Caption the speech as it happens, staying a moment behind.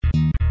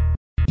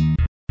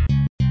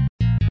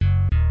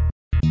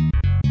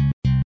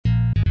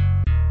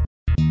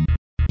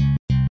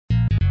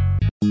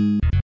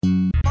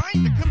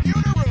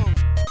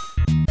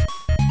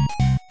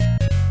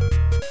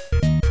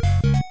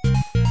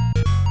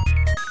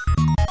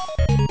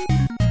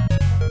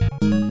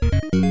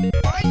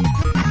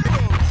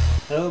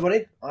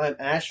everybody. I'm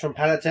Ash from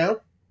Pallet Town.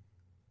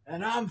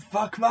 And I'm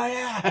Fuck My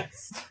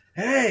Ass.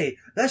 Hey,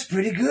 that's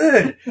pretty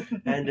good.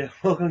 And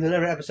welcome to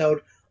another episode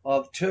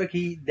of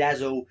Turkey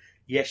Dazzle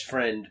Yes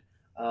Friend.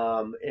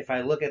 If I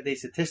look at the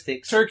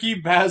statistics... Turkey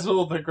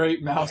Basil, the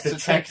Great Mouse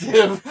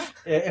Detective.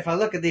 If I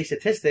look at the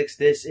statistics,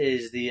 this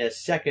is the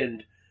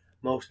second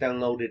most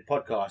downloaded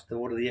podcast of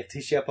all of the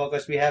FTCR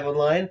podcasts we have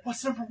online.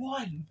 What's number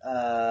one?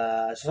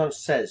 So it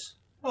says.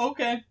 Oh,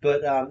 okay.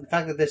 But the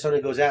fact that this only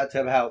goes out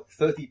to about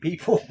 30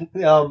 people,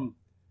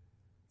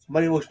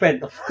 money well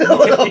spent on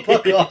our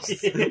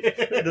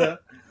podcast.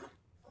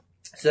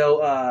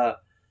 So,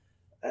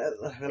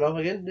 hello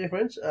again, dear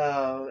friends.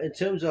 In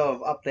terms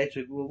of updates,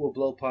 we'll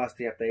blow past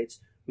the updates.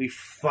 We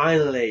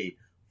finally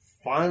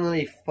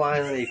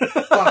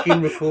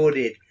fucking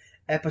recorded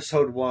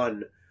episode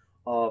 1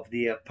 of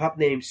the Pup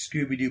Named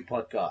Scooby-Doo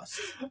podcast.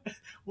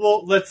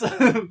 Well, let's.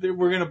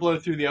 We're gonna blow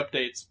through the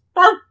updates.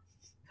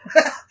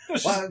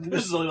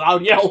 This is a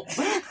loud yell.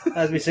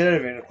 As we said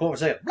earlier, in a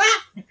second.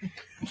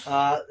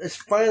 It's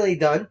finally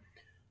done.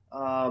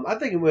 I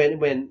think it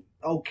went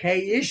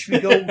okay-ish. We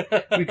go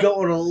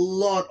on a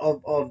lot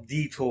of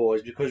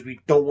detours because we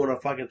don't want to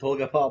fucking talk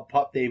about a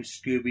pup named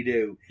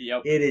Scooby-Doo.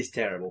 Yep. It is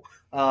terrible.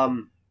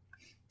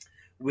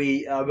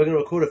 We're going to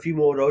record a few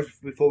more of those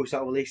before we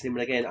start releasing them.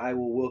 And again, I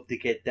will work to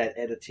get that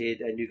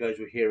edited and you guys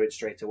will hear it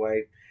straight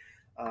away.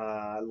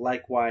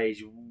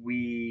 Likewise,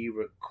 we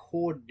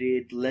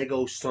recorded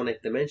Lego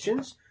Sonic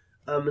Dimensions.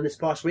 In this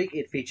past week,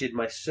 it featured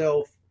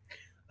myself,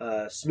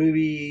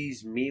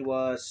 Smoothies,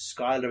 Miwa,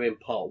 Skylar in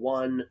part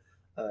 1,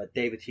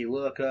 David T.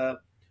 Lurker,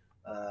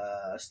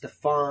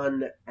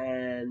 Stefan,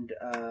 and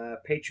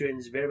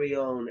Patreon's very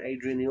own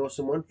Adrian the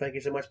Awesome One. Thank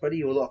you so much, buddy.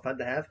 You were a lot of fun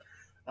to have.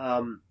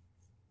 I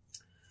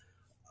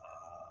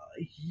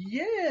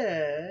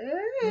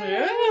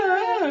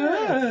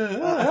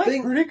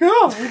think pretty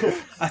cool.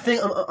 I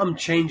think I'm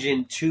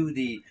changing to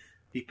the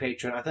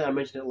Patreon. I think I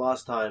mentioned it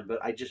last time,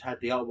 but I just had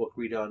the artwork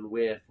redone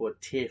where for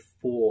tier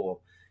 4,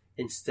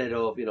 instead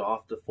of,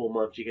 after 4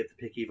 months you get to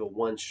pick either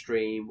one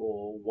stream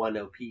or one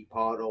LP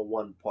part or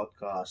one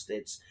podcast.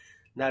 It's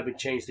now been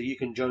changed so you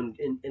can join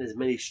in as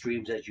many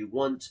streams as you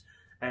want,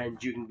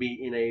 and you can be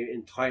in an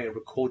entire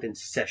recording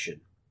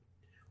session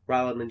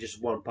rather than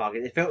just one part.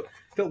 It felt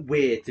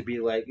weird to be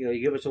like, you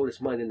give us all this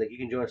money and like you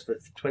can join us for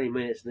 20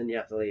 minutes and then you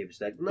have to leave. It's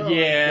like, no,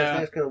 yeah,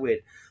 that's kind of weird.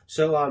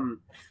 So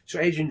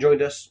Adrian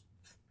joined us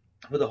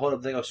for the whole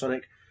of Lego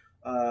Sonic.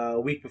 A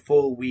week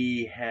before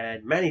we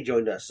had Manny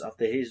joined us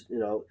after his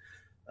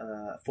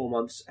 4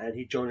 months, and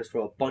he joined us for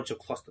a bunch of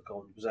cluster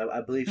cones, because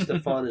I believe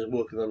Stefan is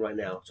working on right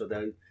now, so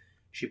they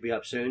should be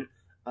up soon.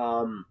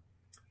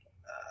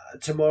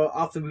 Tomorrow,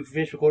 after we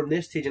finish recording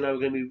this, TJ and I are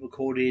going to be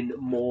recording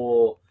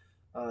more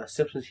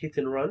Simpsons Hit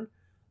and Run.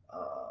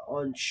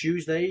 On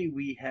Tuesday,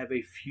 we have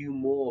a few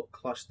more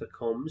cluster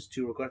comms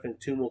to record. I think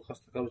 2 more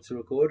cluster comms to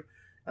record,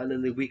 and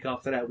then the week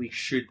after that, we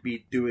should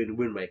be doing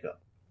Windmaker,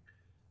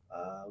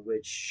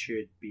 which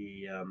should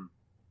be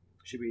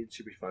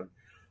fun.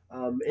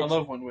 I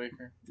love Wind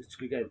Waker. It's a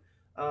good game.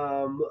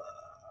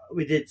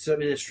 We did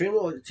a stream.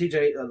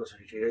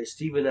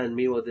 Stephen and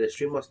me did a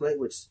stream last night,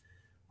 which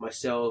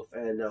myself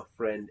and our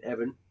friend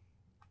Evan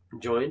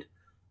joined.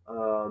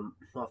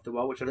 After a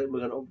while, which I think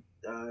we're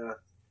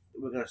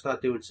gonna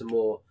start doing some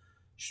more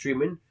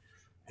streaming.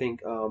 I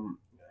think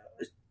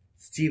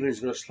Stephen is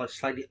going to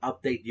slightly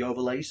update the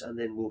overlays, and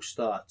then we'll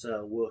start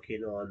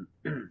working on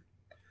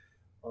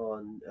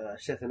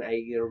setting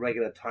a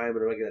regular time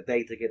and a regular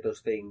day to get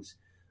those things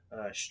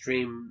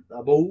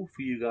streamable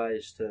for you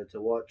guys to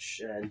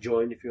watch and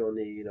join if you're on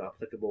the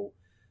applicable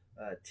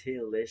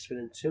tier list. But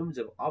in terms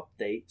of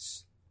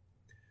updates,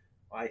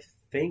 I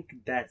think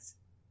that's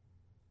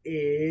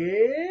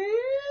it.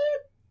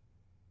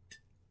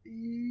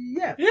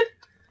 Yeah.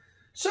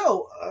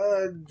 So,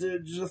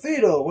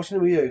 Theodore, what's new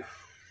with you?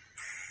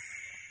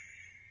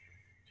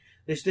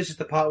 This is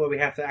the part where we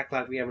have to act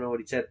like we haven't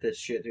already said this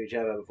shit to each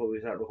other before we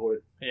start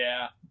recording.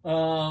 Yeah.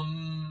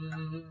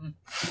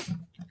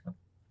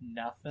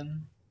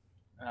 Nothing.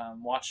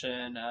 I'm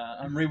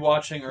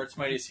rewatching Earth's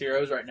Mightiest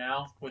Heroes right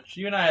now, which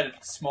you and I had a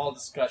small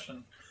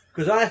discussion.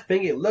 Because I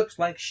think it looks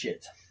like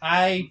shit.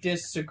 I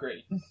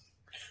disagree.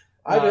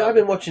 I've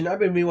been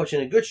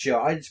rewatching a good show.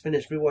 I just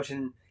finished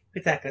rewatching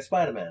Spectacular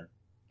Spider-Man.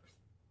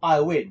 I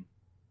win.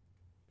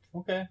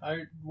 Okay,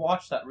 I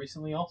watched that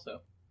recently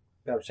also.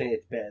 I'm saying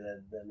it's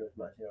better than Earth's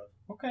Mightiest Heroes.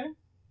 Okay.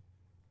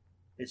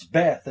 It's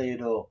better,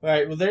 Theodore.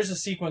 Alright, well there's a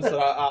sequence that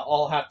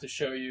I'll have to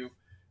show you.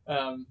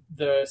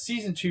 The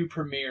season 2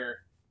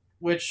 premiere,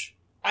 which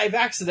I've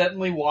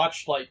accidentally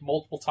watched like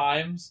multiple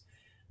times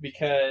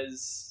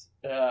because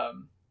they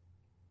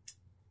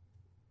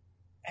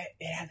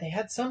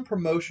had some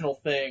promotional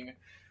thing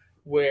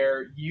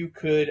where you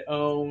could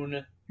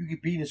own. You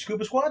could be in the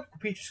Scuba Squad.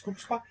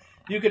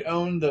 You could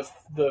own the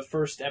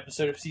first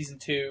episode of season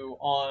 2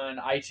 on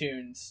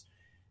iTunes,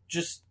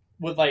 just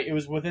with it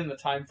was within the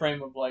time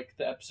frame of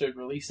the episode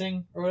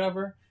releasing or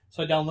whatever.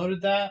 So I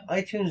downloaded that.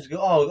 iTunes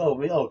go.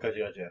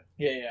 Gotcha.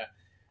 Yeah.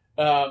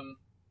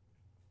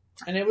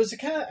 And it was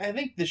kind of, I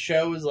think the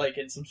show was like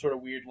in some sort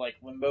of weird like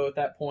limbo at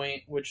that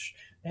point, which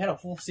they had a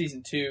full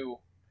season 2,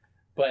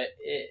 but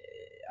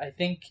I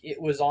think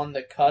it was on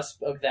the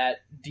cusp of that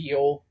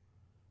deal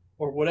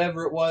or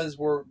whatever it was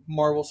where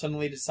Marvel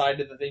suddenly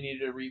decided that they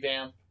needed to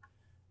revamp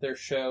their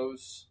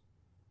shows.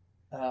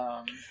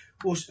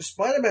 Well,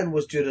 Spider-Man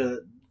was due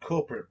to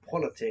corporate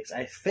politics.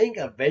 I think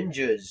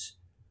Avengers,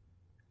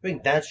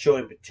 that show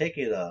in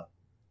particular,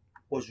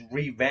 was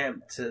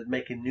revamped to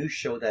make a new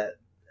show that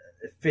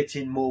fits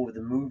in more with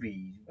the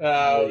movie.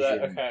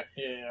 Okay.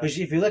 Yeah. Because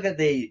if you look at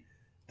the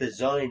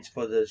designs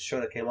for the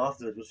show that came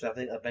afterwards, which I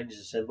think Avengers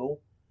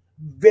Assemble,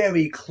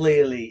 very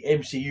clearly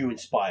MCU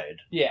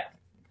inspired. Yeah.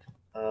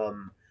 But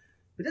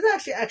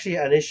there's actually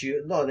an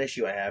issue, not an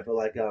issue I have, but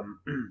like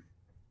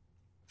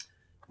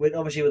when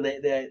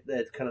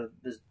they kind of,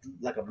 there's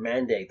like a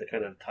mandate that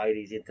kind of tie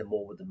these into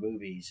more with the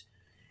movies,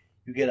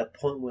 you get a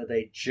point where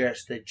they're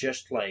just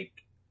like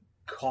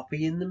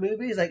copying the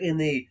movies, like in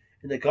the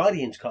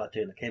Guardians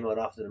cartoon that came out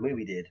after the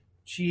movie did.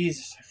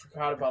 Jesus, I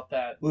forgot about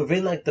that.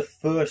 Within like the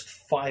first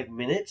 5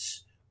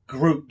 minutes,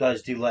 Groot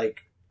does the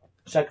like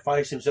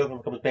sacrifice himself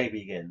and becomes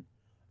baby again.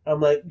 I'm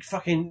like,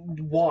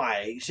 fucking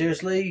why?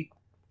 Seriously?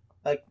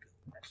 Like,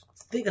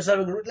 think of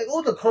something like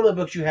all the comic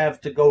books you have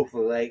to go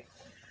for. Like,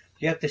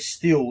 you have to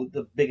steal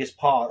the biggest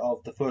part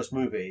of the first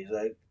movie.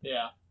 Like,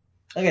 yeah.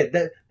 Again,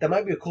 there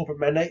might be a corporate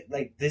mandate.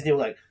 Like Disney,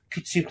 like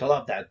kids seem to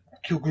love that.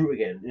 Kill Groot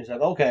again. It's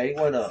like, okay,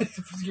 why not?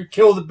 You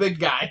kill the big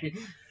guy.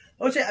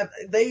 I would say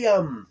they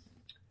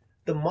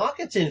the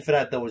marketing for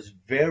that though was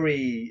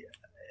very.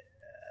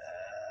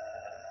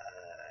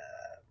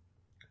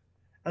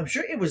 I'm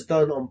sure it was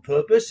done on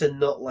purpose and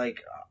not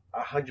like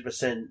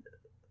 100%.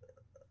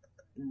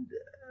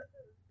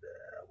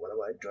 What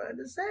am I trying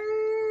to say?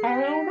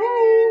 I don't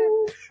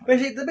know.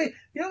 Basically,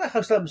 you know, like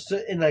how some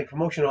in like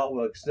promotional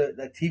artworks,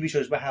 like TV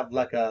shows might have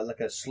like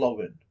a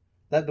slogan,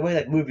 like the way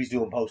like movies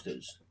do on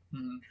posters.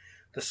 Mm-hmm.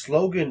 The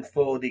slogan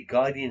for the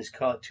Guardians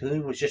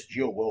cartoon was just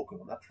 "You're welcome."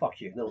 I'm like,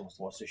 fuck you, no one wants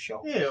to watch this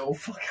show. Ew.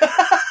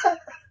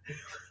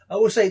 I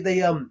will say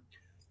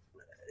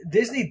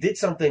Disney did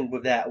something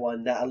with that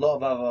one that a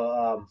lot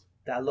of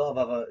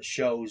other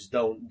shows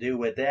don't do,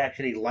 where they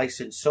actually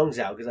license songs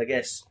out. Because I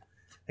guess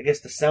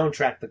the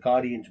soundtrack, the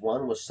Guardians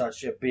one, was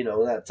such a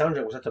that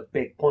soundtrack was such a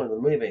big point of the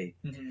movie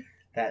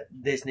that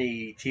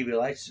Disney TV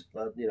license,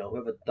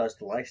 whoever does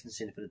the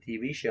licensing for the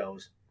TV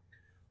shows,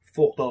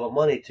 forked over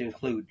money to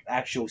include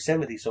actual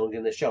 70 songs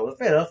in the show. Well,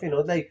 fair enough,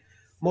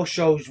 most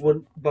shows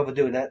wouldn't bother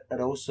doing that, and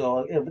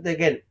also, but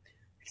again,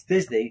 it's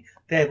Disney.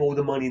 They have all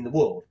the money in the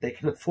world. They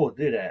can afford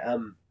to do that.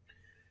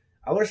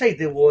 I want to say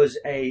there was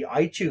a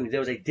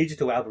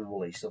digital album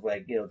release of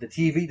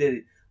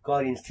the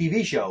Guardians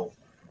TV show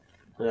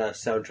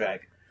soundtrack,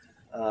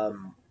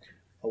 or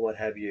what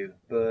have you.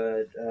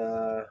 But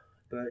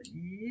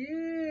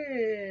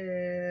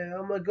yeah,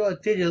 oh my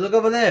God, did you look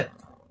over there?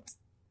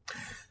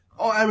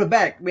 Oh, and we're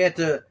back. We had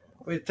to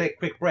take a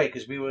quick break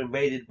because we were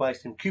invaded by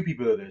some Kewpie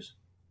burgers.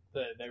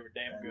 They were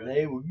damn good.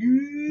 They were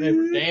good. They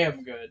were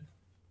damn good.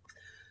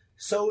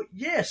 So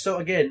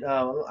again,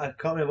 I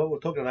can't remember what we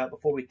were talking about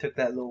before we took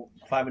that little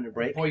 5-minute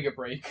break. Boyga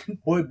break.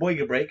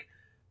 Boyga break.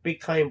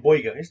 Big time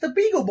Boyga. It's the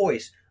Beagle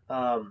Boys.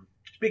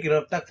 Speaking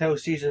of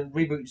DuckTales season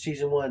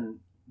 1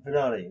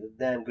 finale, it was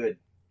damn good.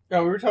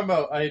 Oh, we were talking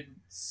about. I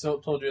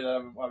told you that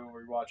I've been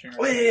rewatching.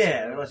 Oh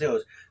yeah. It was.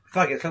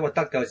 Fuck it. Let's talk about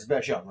DuckTales. It's a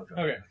better show.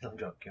 Okay. Don't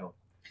joke. Kill.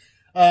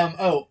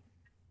 So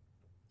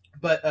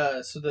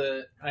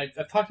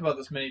I've talked about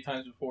this many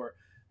times before.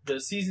 The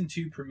season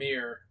 2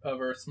 premiere of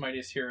Earth's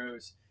Mightiest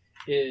Heroes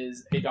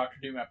is a Doctor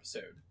Doom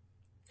episode,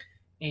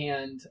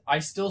 and I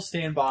still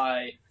stand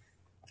by.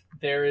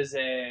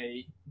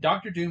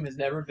 Doctor Doom has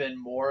never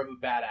been more of a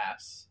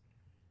badass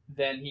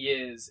than he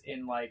is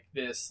in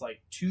this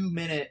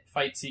 2-minute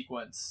fight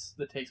sequence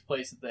that takes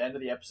place at the end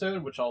of the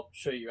episode, which I'll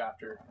show you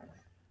after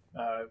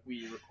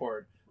we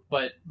record.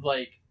 But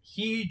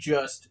he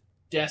just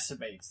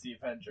decimates the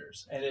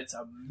Avengers, and it's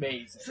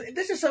amazing. So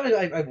this is something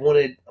I've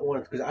wanted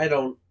because I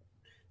don't.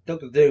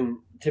 Doctor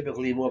Doom,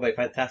 typically more of a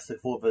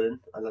Fantastic Four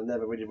villain, and I've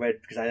never really read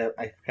because I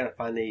kind of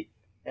find the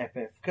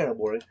FF kind of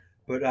boring.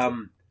 But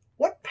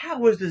what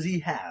powers does he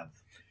have?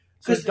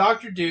 Because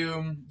Doctor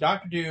Doom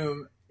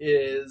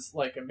is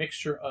like a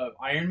mixture of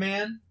Iron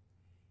Man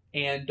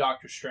and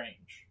Doctor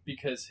Strange,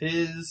 because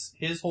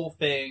his whole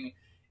thing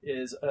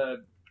is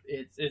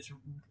it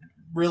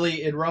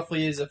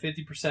roughly is a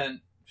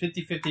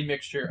 50-50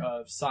 mixture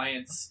of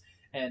science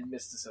and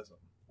mysticism.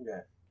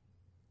 Yeah.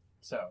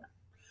 So.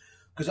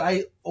 Because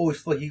I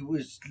always thought he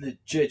was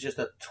legit just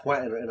a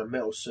twat in a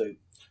metal suit.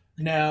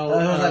 No.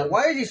 And I was like,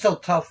 why is he so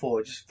tough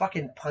for? Just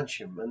fucking punch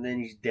him, and then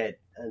he's dead,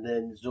 and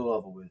then it's all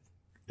over with.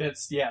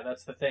 That's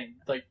the thing.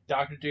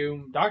 Doctor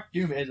Doom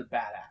is a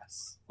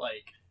badass.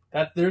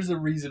 There's a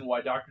reason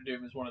why Doctor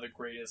Doom is one of the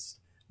greatest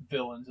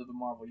villains of the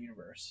Marvel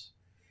Universe.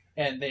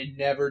 And they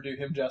never do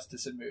him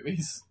justice in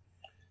movies.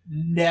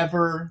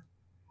 Never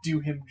do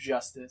him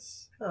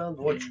justice.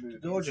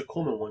 The Roger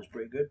Corman one's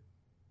pretty good.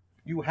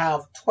 You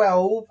have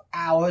 12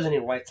 hours, and he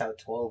writes out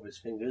 12 with his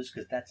fingers,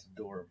 because that's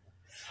adorable.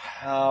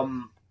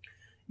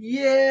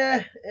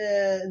 Yeah,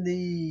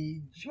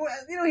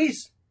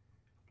 he's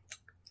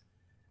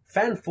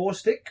Fan Four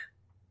Stick.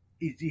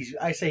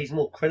 I say he's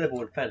more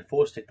credible in Fan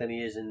Four Stick than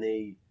he is in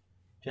the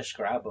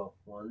Jessica Alba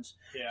ones.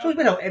 Yeah. So it's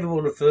been how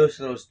everyone refers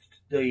to those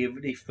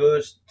the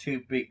first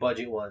two big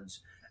budget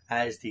ones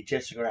as the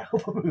Jessica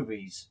Alba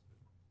movies.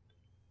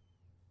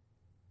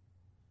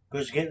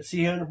 Because you can't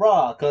see her in the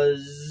bra,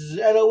 because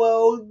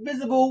LOL,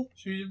 visible.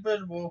 She's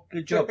invisible.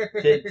 Good job,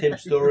 Tim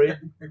Story.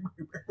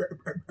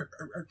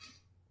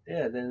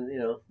 Yeah, then,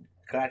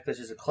 Galactus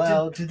is a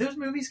cloud. Did those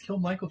movies kill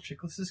Michael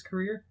Chiklis'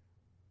 career?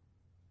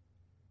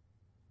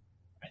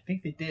 I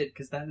think they did,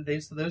 because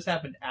those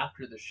happened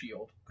after The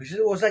Shield. Because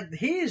it was like,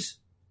 the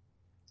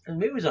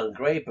movies aren't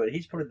great, but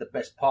he's probably the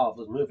best part of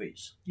those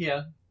movies.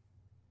 Yeah.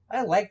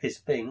 I like this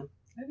thing.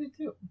 I did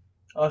too.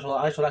 I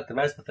also like the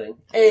Master Thing.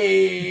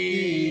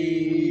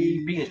 Hey,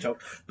 being a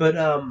joke. But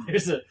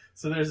there's a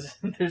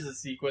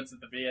sequence at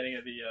the beginning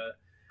of the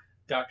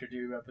Doctor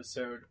Doom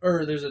episode,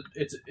 or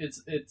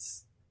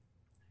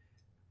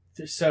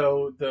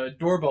so the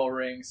doorbell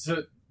rings.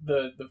 So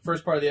the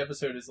first part of the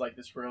episode is like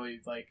this really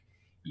like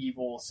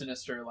evil,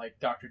 sinister like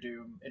Doctor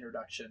Doom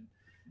introduction,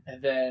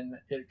 and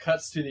then it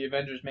cuts to the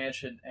Avengers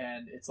Mansion,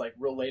 and it's like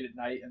real late at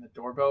night, and the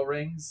doorbell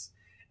rings,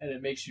 and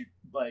it makes you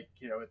like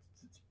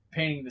it's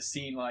painting the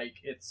scene like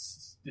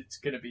it's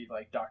gonna be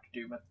like Doctor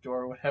Doom at the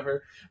door or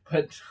whatever,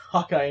 but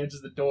Hawkeye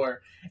enters the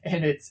door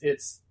and it's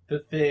the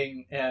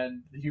Thing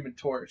and the Human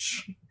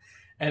Torch,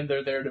 and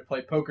they're there to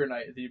play poker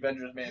night at the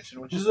Avengers Mansion,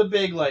 which is a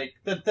big like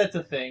that's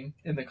a thing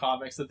in the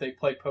comics that they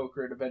play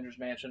poker at Avengers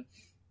Mansion.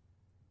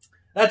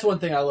 That's one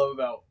thing I love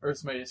about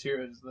Earth's Mightiest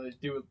Heroes. They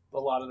do a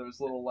lot of those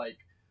little like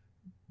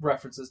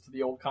references to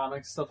the old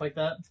comics, stuff like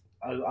that.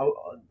 I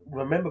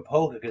remember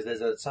poker because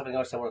there's something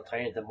else I want to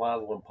tie into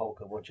Marvel and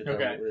poker once you're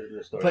done with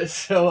the story. But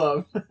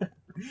so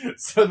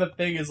the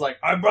Thing is like,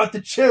 I brought the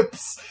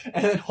chips,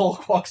 and then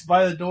Hulk walks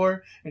by the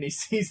door and he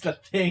sees the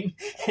Thing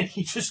and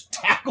he just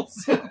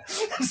tackles him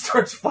and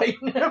starts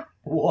fighting him.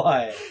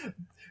 Why?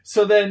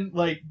 So then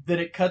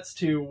it cuts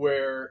to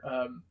where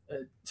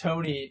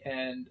Tony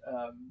and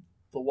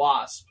the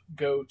Wasp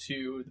go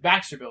to the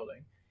Baxter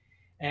Building,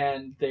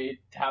 and they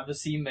have the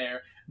scene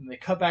there. And they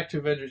cut back to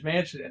Avengers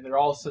Mansion, and they're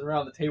all sitting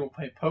around the table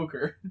playing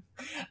poker.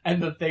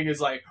 And the Thing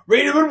is like,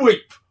 "Read 'em and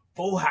weep,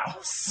 full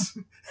house."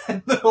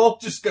 And the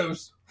Hulk just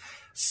goes,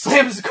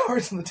 slams the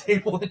cards on the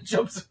table, and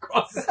jumps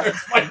across and starts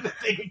fighting the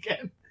Thing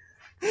again.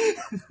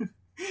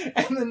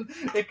 And then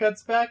it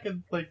cuts back,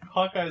 and like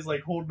Hawkeye's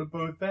like holding them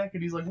both back,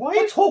 and he's like, "Why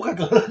What's Hawkeye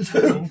gonna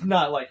do?"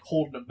 Not like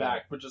holding them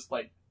back, but just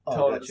like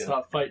telling him to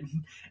stop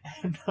fighting.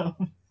 And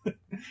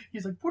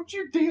he's like, "What's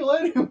your deal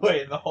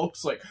anyway?" And the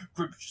Hulk's like,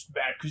 "I'm just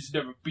mad because you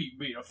never beat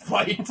me in a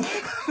fight."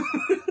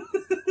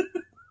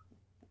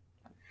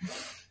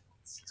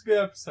 It's a good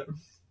episode.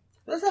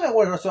 That's not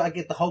what. So I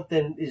get the Hulk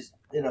then is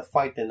in a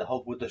fight. Then the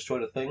Hulk would destroy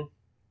the Thing.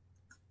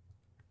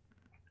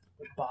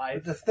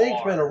 But the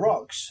Thing's made of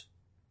rocks.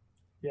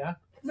 Yeah,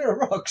 made of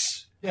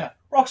rocks. Yeah,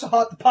 rocks are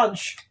hard to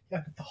punch.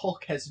 Yeah, but the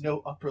Hulk has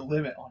no upper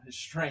limit on his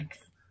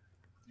strength.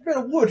 It's made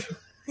of wood.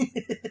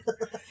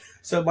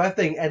 So my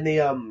thing and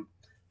the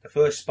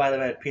first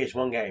Spider-Man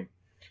PS1 game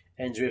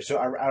ends with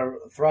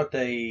throughout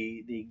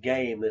the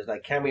game there's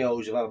like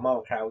cameos of other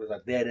Marvel characters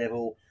like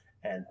Daredevil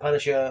and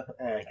Punisher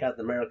and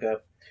Captain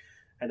America,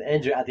 and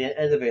ends at the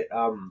end of it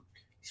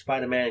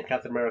Spider-Man,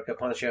 Captain America,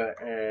 Punisher,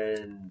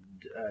 and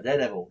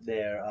Daredevil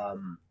they're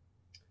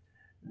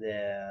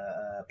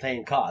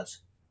playing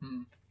cards,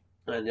 and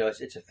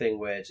it's a thing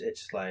where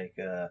it's like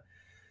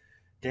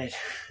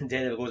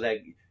Daredevil goes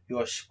like,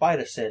 "Your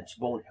spider sense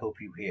won't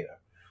help you here."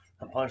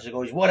 And Punisher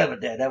goes, "Whatever,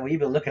 Daredevil,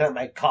 you've been looking at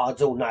my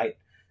cards all night."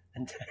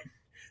 And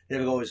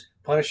then goes,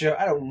 "Punisher,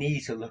 I don't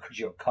need to look at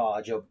your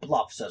cards. Your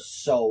bluffs are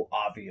so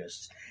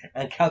obvious."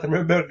 And Captain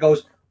America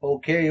goes,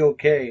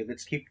 Okay,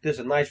 let's keep this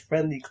a nice,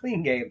 friendly,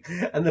 clean game."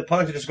 And the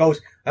Punisher just goes,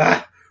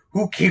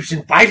 "Who keeps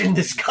inviting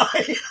this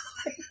guy?"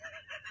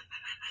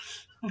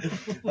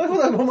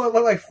 One of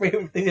my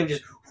favorite things is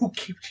just, who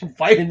keeps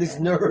inviting this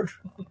nerd?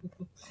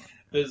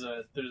 There's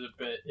a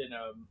bit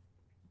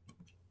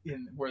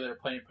in where they're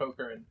playing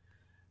poker, and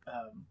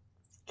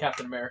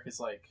Captain America's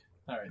like,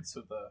 "All right,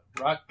 so the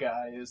rock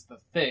guy is the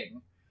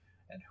Thing,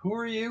 and who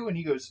are you?" And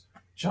he goes,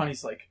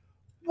 Johnny's like,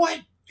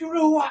 "What? You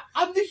know what?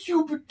 I'm the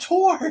Human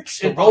Torch."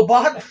 The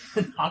robot?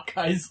 And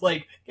Hawkeye's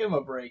like, "Give him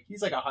a break.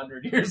 He's like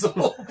 100 years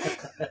old."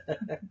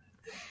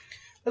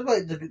 That's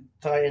like to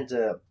tie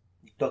into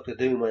Doctor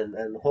Doom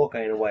and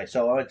Hawkeye in a way.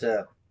 So I went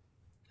to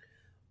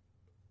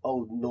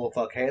Old North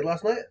Arcade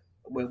last night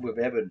with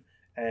Evan.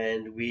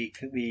 And we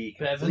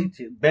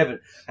completed Bevan,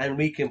 and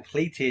we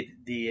completed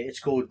it's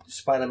called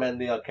Spider-Man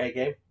the arcade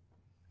game.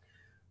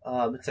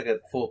 It's like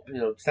a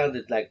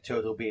standard like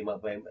turtle beam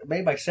up game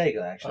made by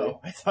Sega actually. Oh,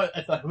 I thought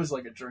it was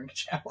like a drink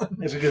challenge.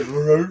 It's because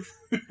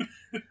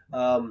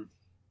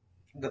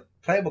the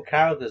playable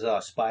characters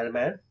are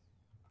Spider-Man,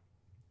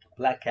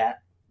 Black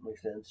Cat,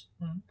 makes sense,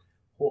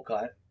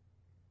 Hawkeye,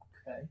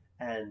 okay,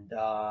 and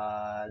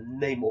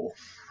Namor.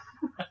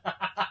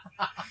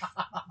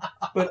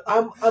 But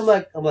I'm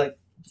like,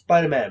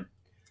 Spider-Man,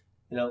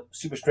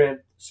 super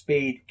strength,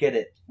 speed, get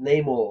it.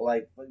 Namor,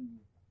 like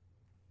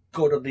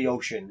god of the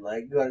ocean,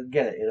 like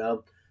get it.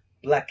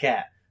 Black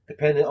Cat,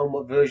 depending on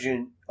what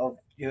version of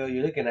you're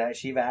looking at,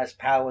 she either has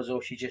powers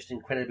or she's just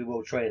incredibly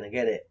well trained. I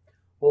get it.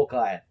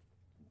 Hawkeye,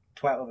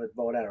 twat with a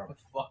bow and arrow.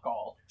 Fuck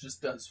all.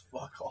 Just does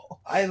fuck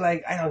all. I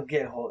don't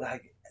get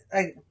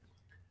like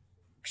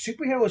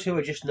superheroes who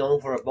are just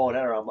known for a bow and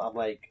arrow. I'm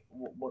like,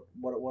 what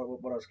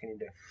else can you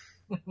do?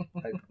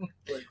 Like,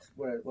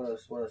 what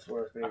else can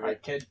you do? All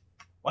right, kid.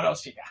 What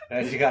else you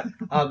got? You got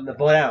the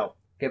bow and arrow.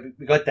 Okay,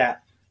 we got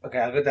that. Okay,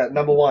 I got that.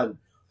 Number one,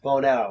 bow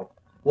and arrow.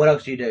 What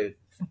else do you do?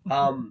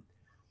 I'm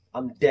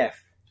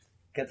deaf.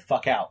 Get the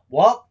fuck out.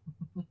 What?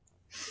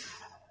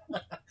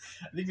 I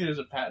think there's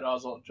a Patton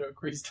Oswalt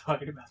joke where he's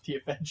talking about the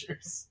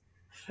Avengers,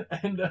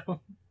 and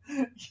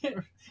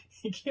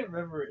he can't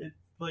remember.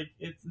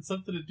 It's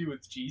something to do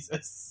with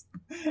Jesus,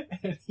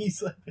 and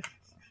he's like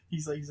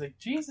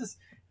Jesus.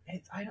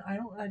 I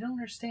don't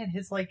understand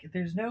his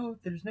there's no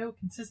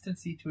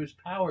consistency to his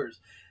powers.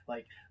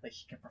 Like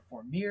he can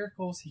perform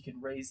miracles, he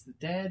can raise the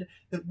dead.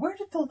 But where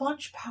did the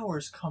lunch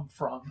powers come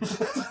from?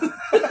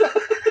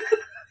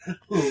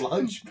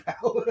 Lunch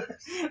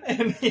powers.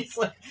 And he's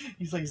like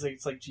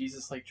it's like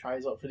Jesus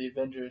tries out for the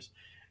Avengers,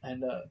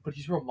 and but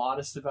he's real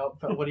modest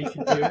about what he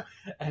can do.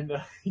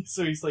 And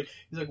so he's like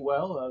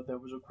well, there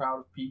was a crowd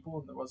of people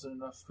and there wasn't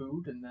enough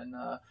food, and then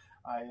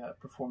I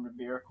performed a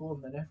miracle,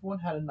 and then everyone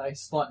had a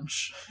nice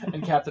lunch.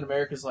 And Captain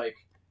America's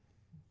like,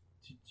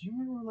 do you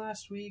remember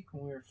last week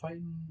when we were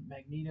fighting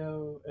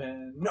Magneto?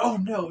 And no,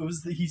 it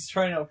was he's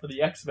trying out for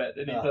the X-Men,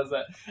 and he does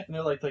that. And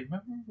they're like,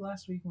 remember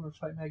last week when we were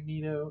fighting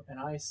Magneto, and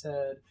I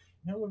said,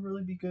 it would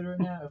really be good right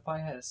now if I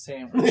had a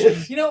sandwich.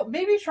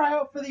 Maybe try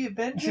out for the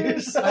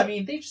Avengers. I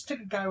mean, they just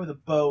took a guy with a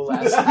bow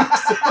last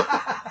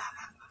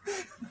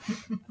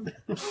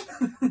week.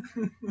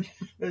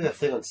 There's a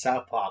thing on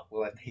South Park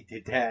where they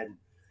did that.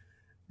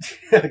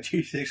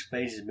 Jesus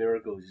explains his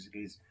miracles.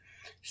 Because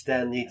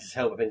Stan needs his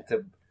help, I think,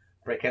 to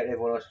break out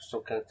everyone else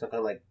some kind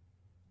of like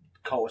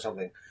cult or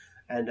something.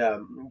 And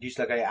he's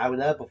like, I will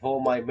now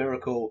perform my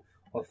miracle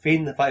of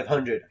feeding the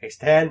 500. Okay,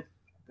 Stan.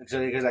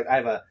 So he goes like, I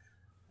have a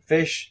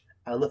fish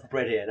and enough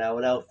bread here. Now I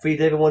will now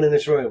feed everyone in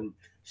this room.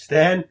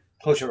 Stan,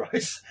 close your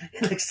eyes.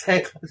 And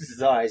Stan closes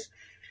his eyes.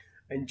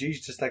 And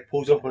Jesus just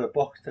pulls open a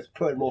box that's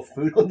putting more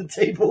food on the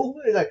table.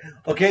 He's like,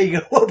 okay,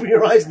 you can open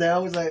your eyes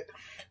now. He's like,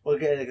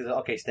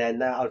 okay, Stan,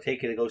 now I'll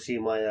take you to go see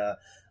my,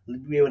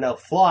 we will now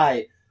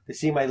fly to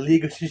see my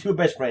League of Super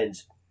Best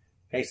Friends.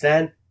 Okay,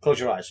 Stan, close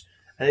your eyes.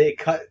 And then it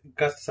cuts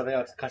to something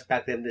else, cuts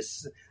back to them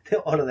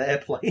on the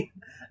airplane.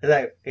 It's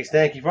like, hey,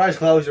 Stan, keep your eyes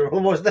closed, we're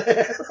almost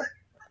there.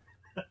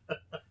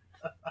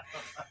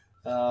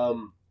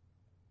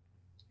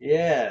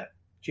 Yeah,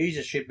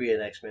 Jesus should be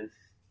an X-Men.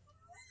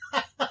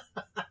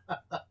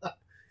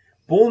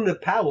 Born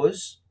with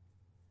powers,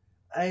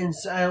 and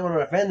I don't want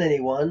to offend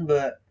anyone,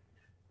 but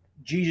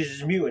Jesus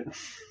is mutant.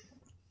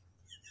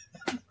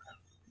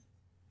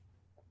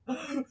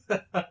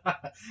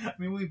 I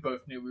mean, we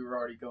both knew we were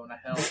already going to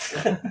hell.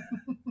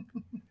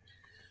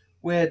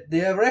 Where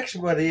the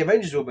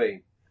Avengers will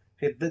be.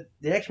 The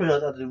X-Men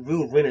are the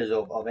real winners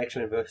of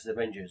X-Men versus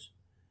Avengers.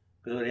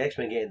 Because the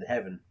X-Men get into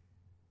heaven.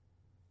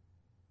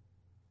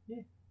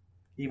 Yeah.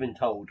 Even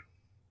told.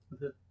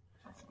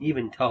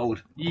 Even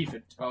told.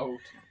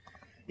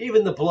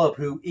 Even the Blob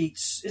who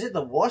eats... Is it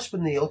the Wasp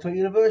in the Ultimate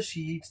Universe?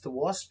 He eats the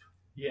Wasp?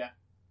 Yeah.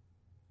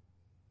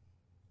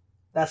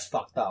 That's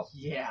fucked up.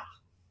 Yeah.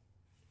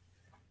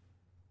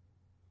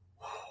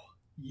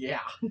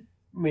 Yeah. I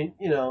mean,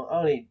 I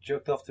only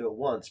jerked off to it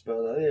once,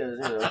 but,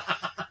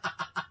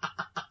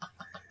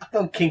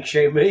 don't kink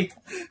shame me.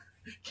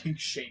 Kink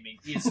shaming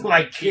is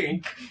my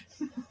kink.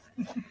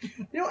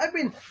 I've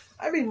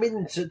been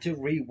meaning to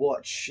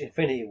rewatch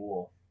Infinity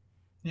War.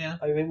 Yeah.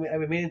 I've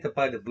been meaning to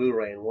buy the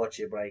Blu-ray and watch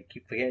it, but I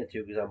keep forgetting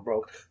to because I'm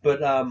broke.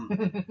 But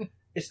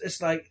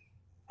it's like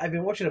I've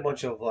been watching a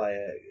bunch of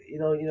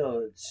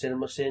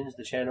Cinema Sins,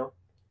 the channel.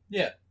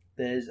 Yeah.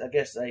 There's I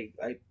guess a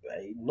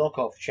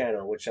knockoff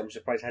channel which I'm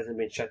surprised hasn't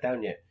been shut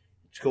down yet.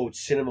 It's called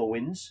Cinema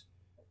Wins.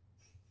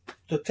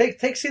 So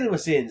take Cinema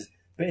Sins,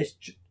 but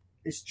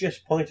it's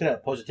just pointing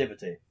out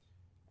positivity.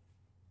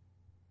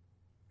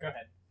 Go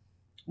ahead.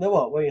 No,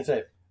 what? What are you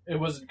gonna say? It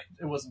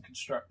wasn't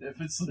constructive.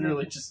 It's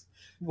literally just.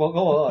 Well,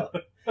 go on.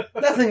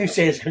 Nothing you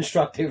say is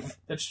constructive.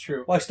 That's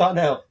true. Why start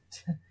now?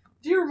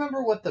 Do you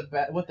remember what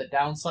the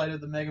downside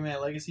of the Mega Man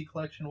Legacy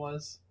Collection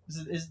was?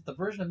 Is it the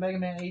version of Mega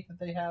Man 8 that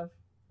they have?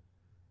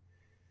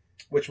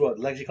 Which one?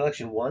 Legacy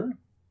Collection 1?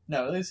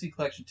 No, Legacy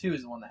Collection 2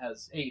 is the one that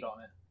has 8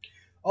 on it.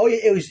 Oh yeah,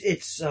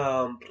 it's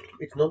not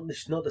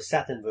the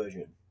Saturn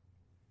version.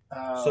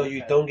 So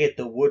you don't get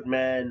the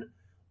Woodman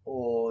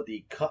or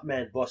the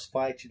Cutman boss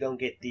fights. You don't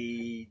get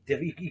you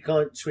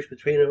can't switch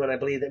between them, and I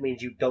believe that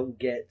means you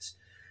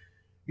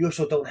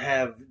also don't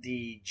have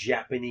the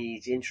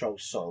Japanese intro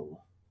song.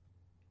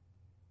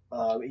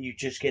 You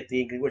just get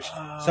the English, which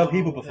some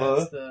people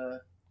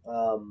prefer.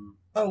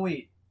 Oh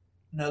wait,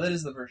 no, that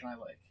is the version I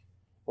like.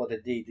 What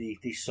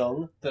the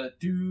song? The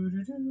do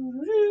do do do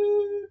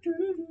do do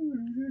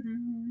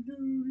do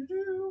do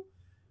do.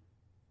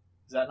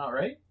 Is that not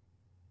right?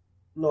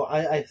 No,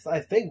 I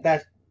think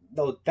that's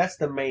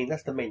the main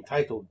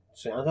title.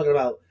 So I'm talking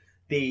about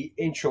the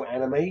intro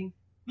anime.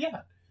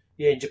 Yeah.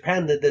 Yeah, in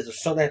Japan there's a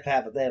song. They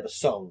have a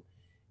song.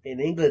 In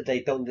England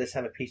they don't just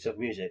have a piece of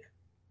music.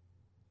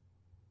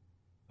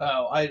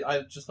 Oh,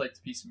 I just like the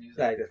piece of music.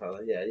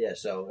 Yeah.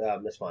 So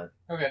that's fine.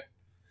 Okay.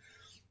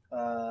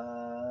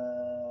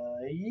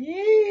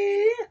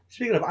 Yeah.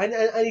 Speaking of, I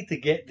need to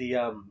get the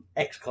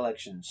X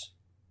collections.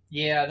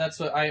 Yeah, that's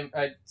what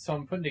so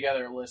I'm putting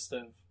together a list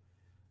of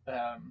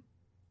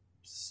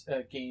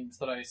games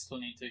that I still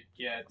need to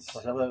get.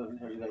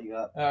 What you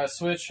got?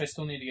 Switch, I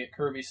still need to get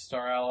Kirby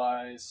Star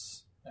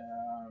Allies,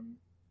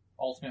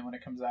 Ultimate when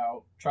it comes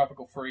out,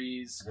 Tropical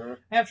Freeze. Mm-hmm.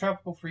 I have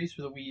Tropical Freeze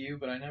for the Wii U,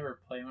 but I never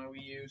play my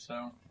Wii U,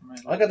 so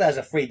I got that as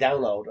a free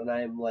download, and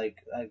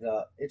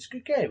it's a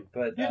good game,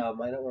 but Yeah. I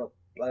don't want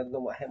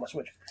to hit my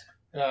Switch.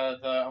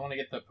 I want to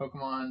get the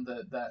Pokemon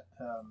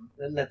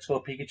Let's Go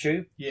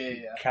Pikachu.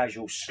 Yeah.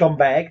 Casual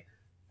scumbag.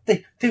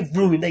 They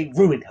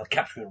ruined how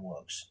capturing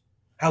works.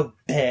 How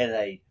dare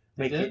they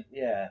make did? it?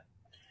 Yeah.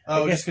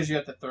 Oh, I guess- just because you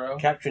have to throw?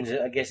 Capturing,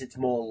 I guess it's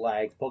more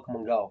like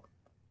Pokemon Go.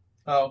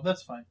 Oh,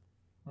 that's fine.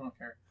 I don't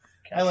care.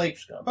 I like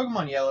Scum.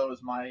 Pokemon Yellow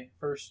was my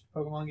first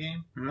Pokemon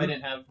game. Mhm. I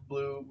didn't have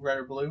Red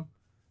or Blue,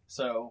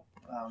 so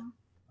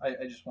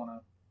I just want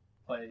to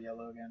play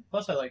Yellow again.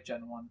 Plus, I like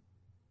Gen 1.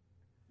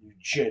 You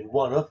Gen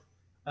 1, huh?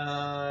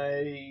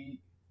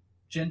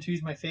 Gen 2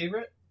 is my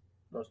favorite,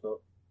 No, it's not.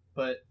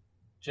 but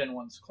Gen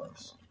 1's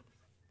close.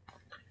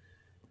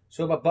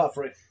 So about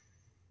Butterfree.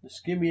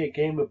 Just give me a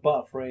game with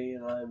Butterfree,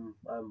 and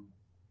I'm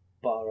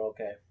butter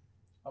okay.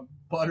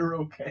 Butter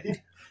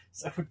okay.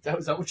 Is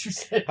that what you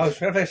said? I was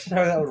trying to figure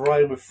out how that would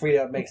rhyme with free.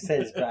 That would make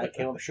sense, but I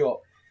came up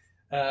short.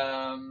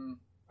 I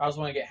also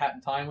want to get Hat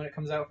in Time when it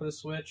comes out for the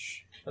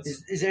Switch.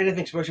 Is there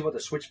anything special about the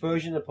Switch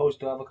version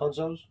opposed to other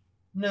consoles?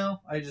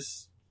 No, I don't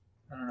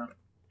know.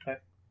 Okay.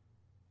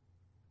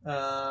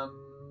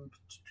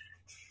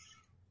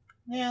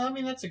 Yeah, I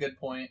mean that's a good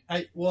point.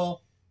 Okay,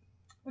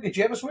 do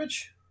you have a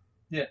Switch?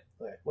 Yeah.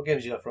 Okay. What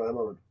games you got for at the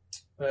moment?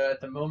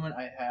 At the moment,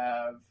 I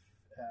have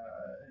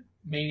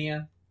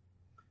Mania.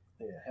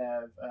 Yeah. I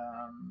have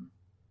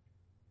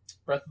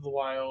Breath of the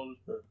Wild,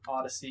 Huh.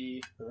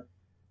 Odyssey, Huh.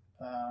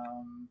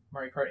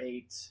 Mario Kart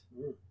 8,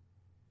 Mm.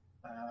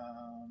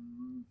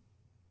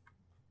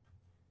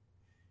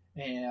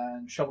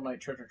 and Shovel Knight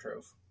Treasure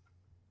Trove.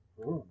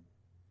 Ooh.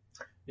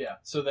 Yeah.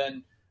 So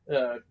then,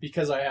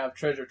 because I have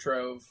Treasure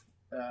Trove,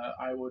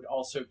 I would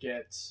also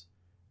get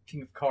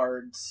King of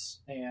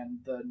Cards and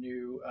the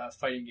new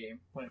fighting game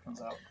when it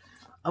comes out.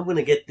 I'm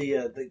gonna get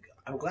the.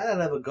 I'm glad I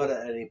never got it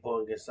at any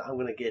point because I'm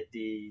gonna get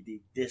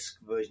the disc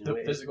version. The of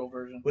it, physical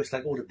version. which is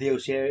like all the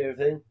DLC and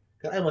everything.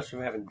 'Cause I much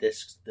prefer having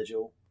discs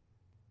digital.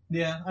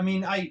 Yeah, I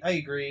mean, I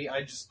agree.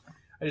 I just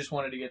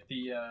wanted to get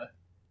the.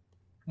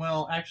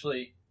 Well,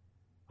 actually,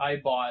 I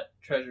bought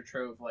Treasure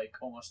Trove like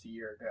almost a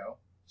year ago.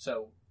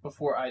 So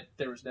before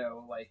there was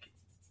no like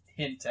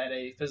hint at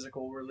a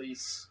physical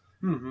release.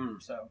 Mm-hmm.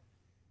 So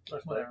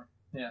That's whatever.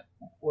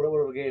 What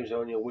other games are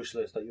on your wish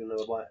list that you'll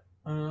never buy?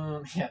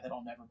 Yeah, that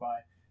I'll never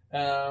buy.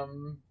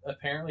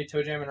 Apparently,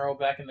 Toe Jam and Earl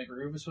Back in the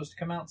Groove is supposed to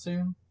come out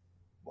soon.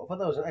 Well, I thought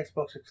that was an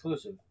Xbox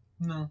exclusive.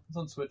 No, it's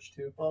on Switch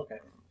too. Oh, okay.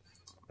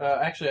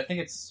 Actually, I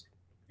think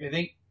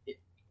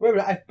Wait a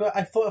minute,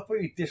 I thought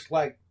you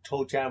disliked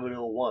Toe Jam and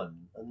Earl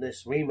 1, and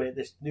this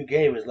new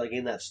game is like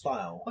in that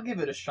style. I'll give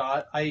it a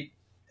shot. I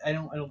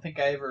don't think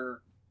I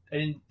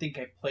didn't think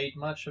I played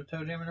much of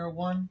Toe Jam and Earl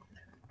 1,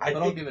 but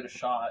I'll give it a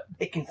shot.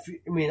 It can.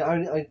 I mean,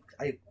 I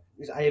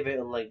have it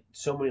on like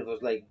so many of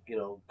those like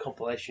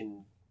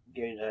compilation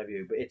games have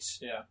you, but it's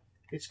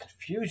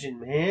confusing,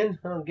 man.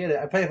 I don't get it.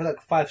 I played it for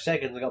like 5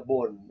 seconds, I got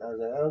bored, and I was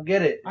like, I don't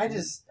get it. I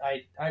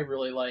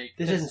really like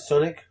This isn't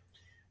Sonic.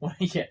 When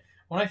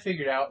I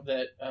figured out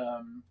that,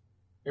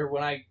 or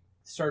when I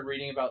started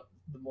reading about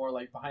the more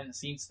like behind the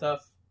scenes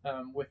stuff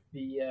with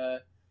the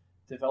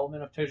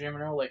development of Toe Jam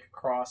and Earl, like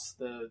across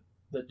the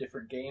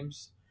different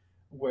games,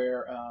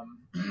 where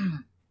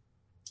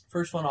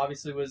first one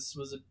obviously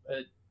was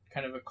a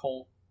kind of a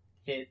cult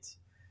hit.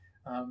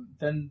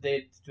 Then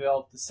they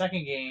developed the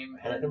second game,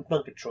 And and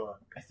Funkatron.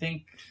 I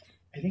think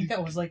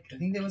there was like a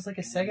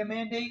Sega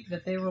mandate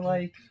that they were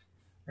like,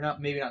 or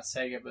not, maybe not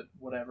Sega, but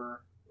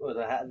whatever. Or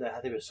the had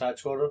to be a side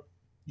scroller.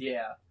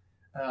 Yeah,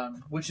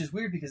 which is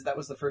weird because that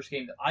was the first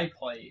game that I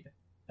played,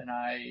 and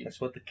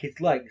That's what the kids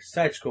like.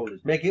 Side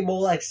scrollers. Make it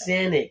more like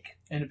Sonic.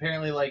 and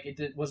apparently like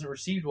wasn't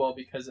received well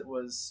because it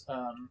was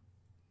An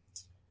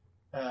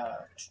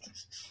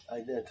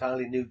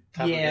entirely new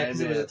type of yeah, game. because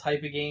it was a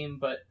type of game,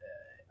 but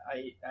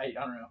I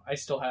don't know. I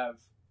still have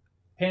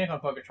Panic on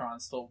Funkatron.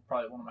 Still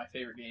probably one of my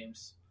favorite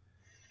games,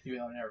 even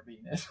though I've never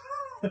beaten it.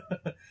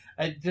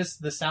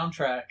 The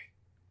soundtrack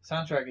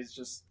is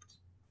just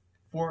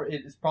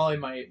it's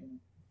probably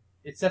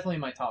it's definitely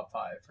my top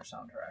 5 for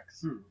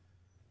soundtracks.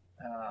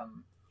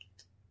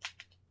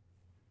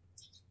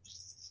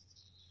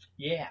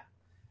 Yeah.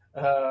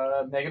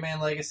 Mega Man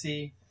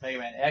Legacy, Mega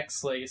Man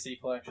X Legacy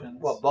collections.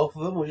 Well, both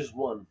of them or just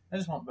one? I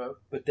just want both.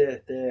 But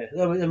they're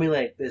I mean,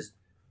 like, there's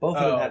both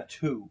of them have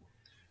two.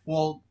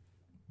 Well,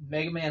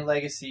 Mega Man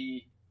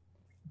Legacy,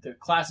 the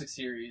classic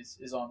series,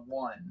 is on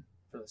one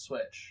for the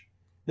Switch.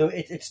 No,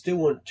 it's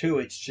still on two.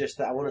 It's just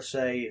that I want to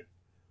say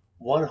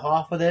one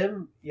half of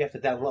them you have to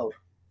download.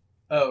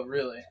 Oh,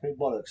 really? Big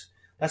bollocks.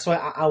 That's why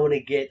I want to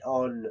get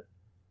on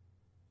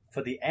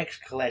for the X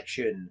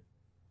collection.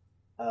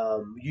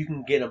 You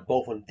can get them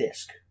both on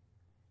disc.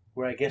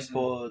 Where I guess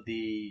for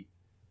the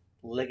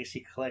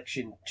Legacy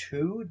Collection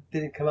 2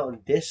 didn't come out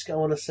on disc, I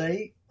want to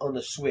say, on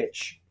the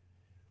Switch.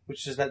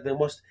 Which is like the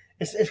most...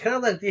 It's kind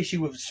of like the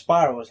issue with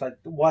Spyro. It's like,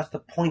 what's the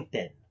point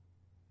then?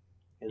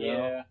 You know?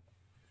 Yeah.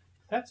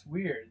 That's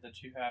weird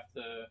that you have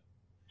to...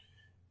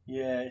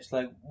 Yeah, it's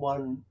like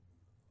one...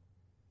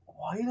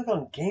 Why are you looking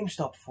on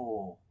GameStop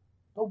for?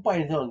 Don't buy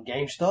anything on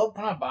GameStop.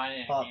 I'm not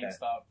buying it at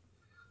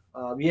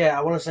GameStop. Yeah,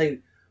 I want to say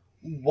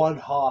one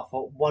half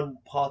or one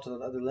part of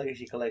the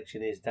Legacy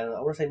Collection is download.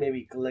 I want to say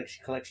maybe Legacy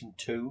Collection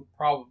 2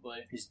 probably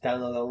is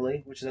download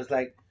only, which is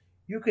like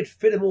you could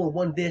fit them all in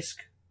one disc.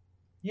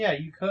 Yeah,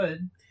 you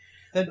could.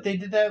 That they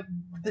did that.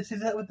 They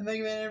did that with the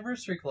Mega Man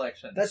Anniversary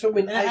Collection. That's what I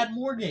mean. And it had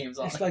more games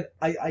on it. It's like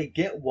I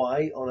get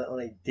why on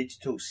a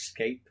digital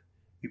scape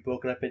you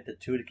broke it up into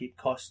two to keep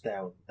costs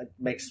down. It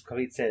makes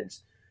complete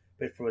sense.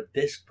 But for a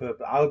disc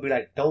purpose, I would be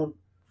like, don't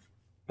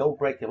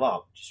break them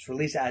up. Just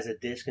release it as a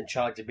disc and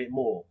charge a bit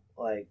more.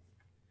 Like,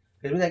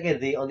 because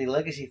again, on the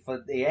Legacy for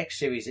the X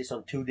series, it's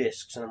on two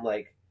discs, and I'm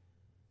like,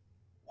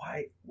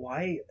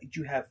 why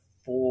do you have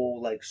 4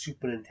 like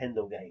Super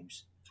Nintendo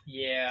games?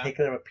 Yeah.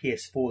 Taking out a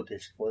PS4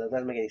 disc for that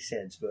doesn't make any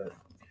sense. But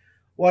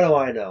what do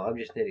I know? I'm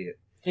just an idiot.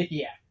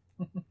 Yeah.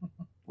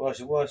 What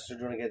else are you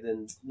trying to get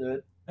then,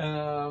 nerd?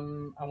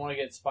 I want to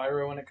get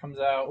Spyro when it comes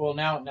out. Well,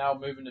 now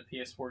moving to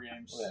PS4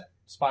 games. Yeah.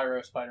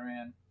 Spyro,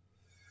 Spider-Man.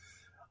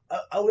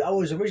 I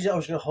was going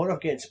to hold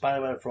off getting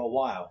Spider-Man for a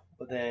while,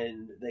 but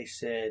then they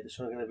said it's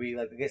only going to be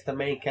like, I guess the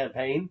main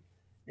campaign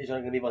is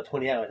only going to be about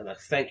 20 hours. I'm like,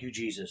 thank you,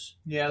 Jesus.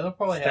 Yeah, they'll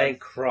probably thank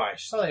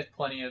Christ. Probably have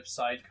plenty of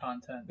side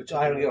content, which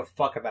I don't give a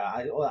fuck about.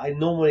 I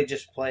normally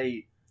just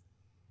play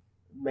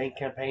main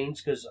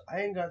campaigns because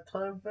I ain't got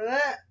time for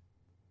that.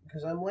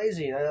 Because I'm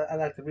lazy and I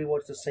like to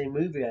rewatch the same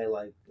movie I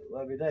like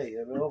every day,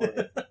 over and over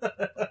again.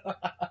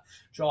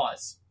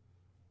 Jaws.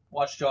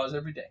 Watch Jaws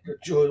every day.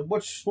 Jaws.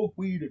 Watch Smoke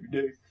Weed every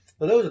day.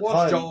 But there was a Watch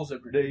time, Jaws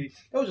every day.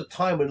 There was a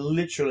time when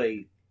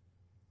literally,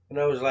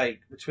 when I was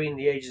like between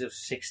the ages of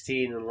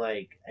 16 and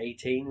like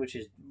 18, which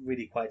is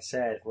really quite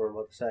sad for what I'm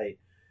about to say,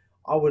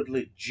 I would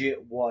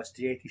legit watch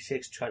the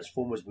 86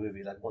 Transformers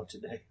movie like once a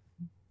day.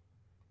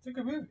 It's a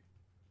good movie.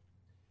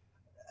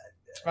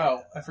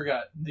 Oh, I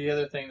forgot. The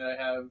other thing that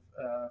I have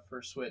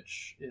for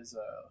Switch is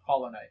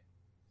Hollow Knight.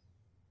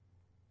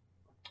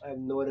 I have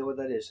no idea what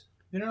that is.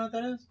 You don't know what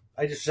that is?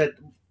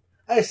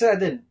 I said I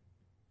didn't.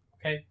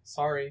 Okay,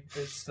 sorry.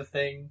 It's just a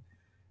thing.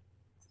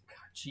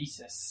 God,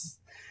 Jesus.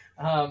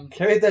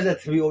 Kerry does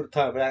that to me all the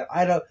time, but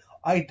I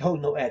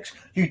don't know X.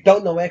 You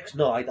don't know X?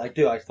 No, I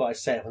do. I thought I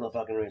said it for no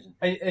fucking reason.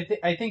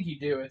 I think you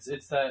do.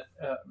 It's that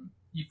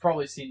you've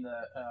probably seen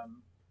the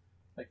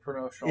like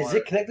promotional. Is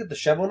it connected to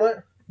Shovel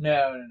Knight?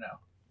 No.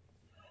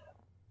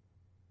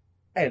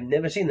 I have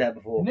never seen that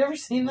before. You've never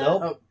seen that?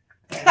 Nope. Oh,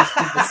 I just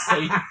did the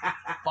same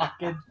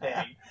fucking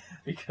thing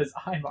because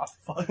I'm a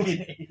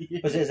fucking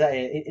idiot. Is that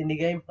an indie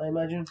game, I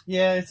imagine?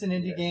 Yeah, it's an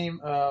indie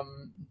game.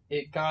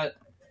 It got...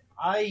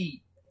 I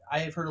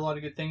have heard a lot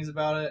of good things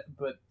about it,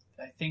 but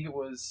I think it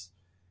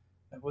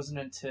wasn't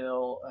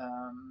until...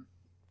 I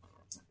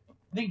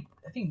think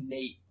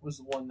Nate was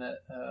the one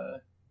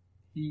that...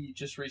 he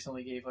just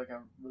recently gave like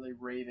a really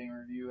raving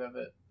review of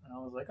it, and I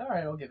was like, all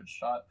right, I'll give it a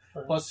shot.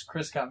 Uh-huh. Plus,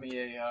 Chris got me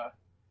a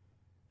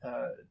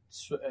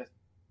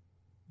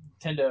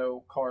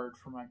Nintendo card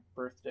for my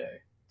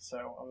birthday,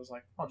 so I was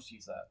like, I'll just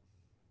use that.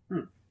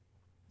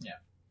 Yeah.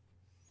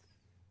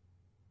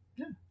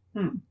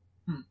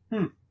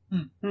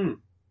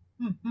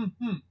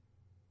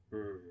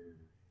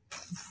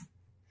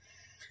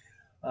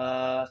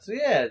 So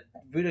yeah,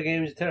 video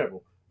games are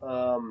terrible.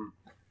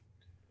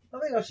 I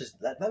think that's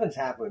just nothing's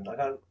happened. I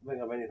can't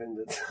think of anything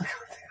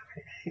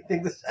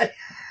to say.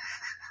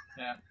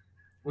 Yeah,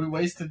 we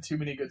wasted too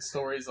many good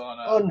stories on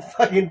on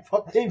fucking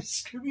Pop Named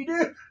Scooby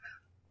Doo.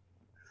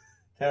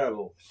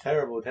 Terrible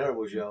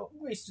show.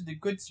 We wasted a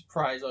good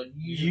surprise on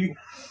you.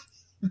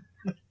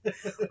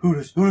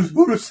 Hooters.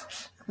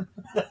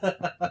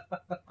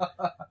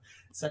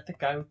 Is that the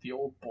guy with the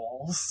old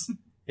balls?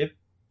 Hip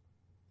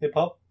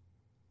hop.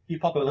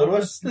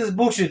 This This is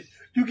bullshit.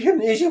 You give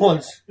me the easy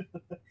ones.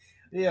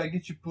 Yeah, I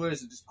get your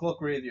present. It's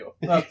Clock Radio.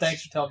 Oh,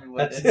 thanks for telling me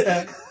what it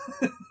is.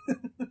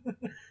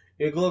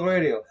 Yeah, Globe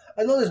Radio.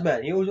 I know this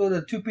man. He always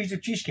ordered 2 pieces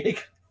of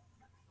cheesecake.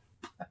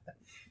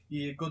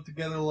 You go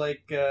together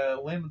like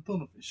lamb and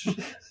tuna fish.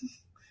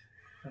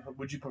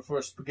 Would you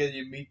prefer spaghetti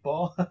and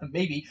meatball?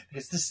 Maybe,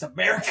 because this is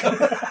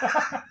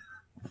America.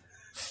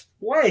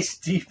 Why is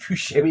Steve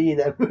Buscemi in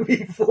that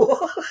movie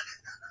for?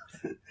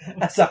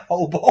 That's a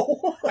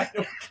hobo. I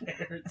don't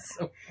care. It's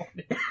so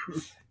funny.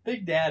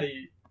 Big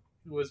Daddy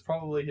was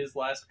probably his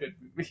last good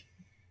movie.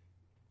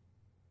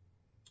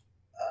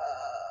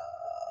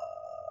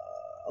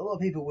 A lot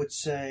of people would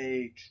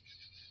say,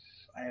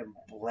 I am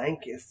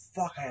blanking.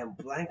 Fuck, I am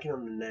blanking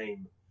on the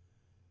name.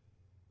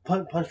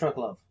 Punch Drunk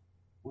Love.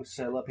 Would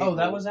say a lot of people. Oh,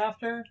 that was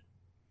after?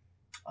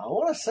 I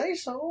want to say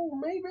so,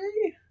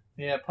 maybe.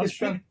 Yeah, Punch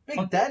Drunk.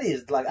 Big Daddy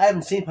is like, I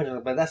haven't seen Punch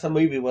Drunk, but that's a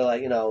movie where,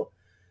 like, you know,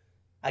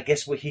 I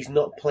guess where he's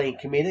not playing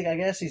comedic. I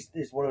guess he's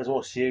one of his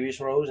more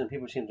serious roles, and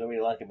people seem to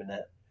really like him in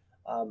that.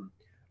 I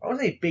want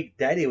to say Big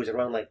Daddy was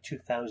around like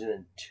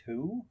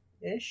 2002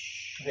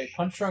 ish. Okay,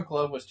 Punch Drunk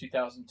Love was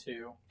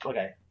 2002.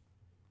 Okay.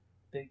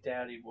 Big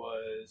Daddy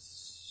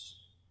was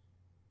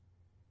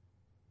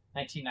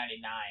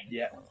 1999.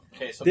 Yeah.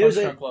 Okay, so There's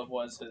Punch Drunk Love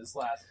was his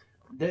last.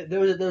 There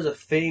was a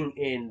thing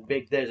in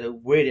there's a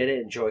weird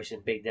editing choice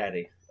in Big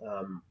Daddy,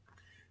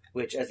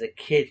 which as a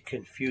kid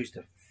confused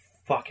the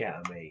fuck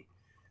out of me.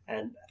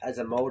 And as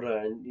I'm older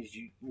and as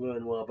you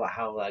learn more about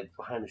how like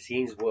behind the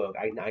scenes work,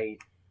 I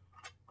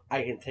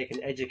can take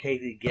an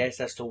educated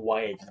guess as to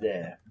why it's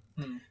there.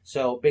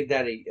 So Big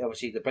Daddy,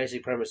 obviously the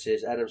basic premise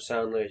is Adam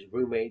Sandler is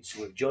roommates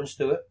with Jon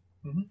Stewart.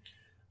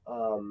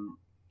 Mm-hmm.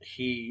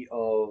 He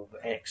of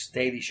ex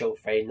Daily Show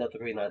fame, not the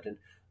Green Lantern.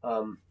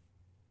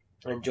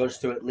 And Jon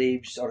Stewart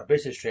leaves on a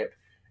business trip,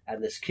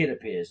 and this kid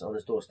appears on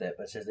his doorstep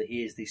and says that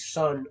he is the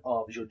son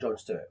of Jon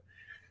Stewart.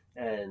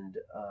 And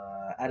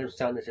Adam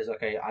Sandler says,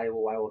 "Okay, I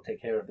will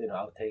take care of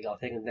I'll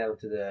take him down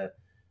to the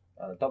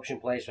adoption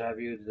place, what have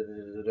you."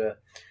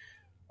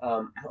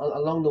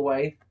 Along the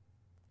way,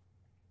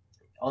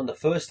 on the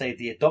first day,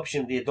 the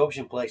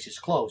adoption place is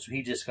closed. So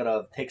he just kind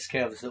of takes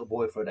care of this little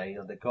boy for a day.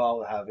 They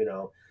go out, have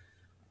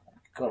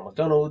go to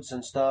McDonald's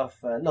and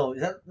stuff. No,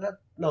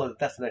 no,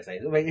 that's the next day.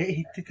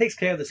 He takes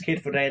care of this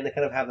kid for a day, and they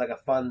kind of have like a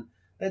fun.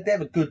 They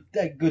have a good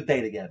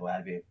day together, what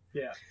have you.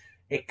 Yeah.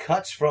 It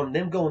cuts from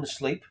them going to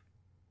sleep,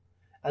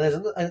 and there's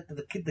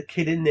the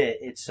kid in there.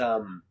 It's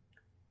Cole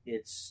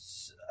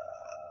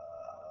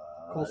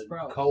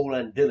Sprouse. Cole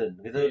and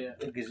Dylan,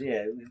 because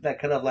that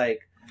kind of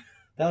like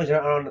that was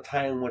around the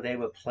time when they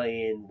were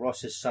playing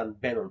Ross's son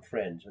Ben on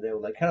Friends, where they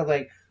were like kind of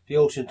like the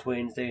Olsen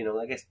twins. They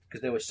I guess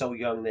because they were so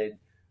young,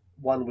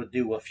 one would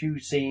do a few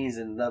scenes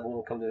and another one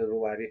would come to the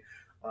what have you.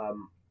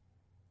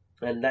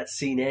 And that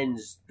scene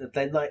ends.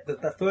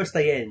 The first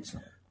day ends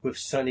with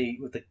Sonny,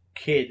 with the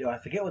kid. I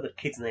forget what the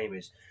kid's name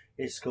is.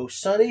 It goes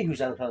Sonny,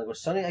 who's on the phone.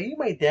 Goes Sonny, are you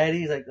my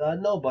daddy? He's like,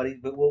 no, buddy,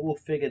 but we'll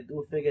figure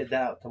it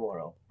out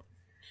tomorrow.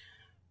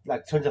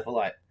 Like turns off a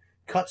light.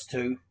 Cuts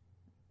to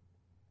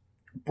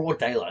broad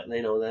daylight.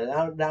 They're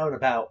out and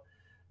about,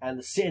 and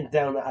they're sitting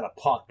down at a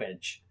park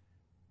bench.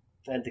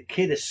 And the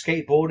kid is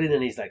skateboarding,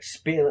 and he's like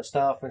spitting at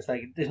stuff, and it's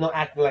like he's not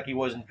acting like he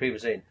was in the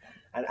previous scene.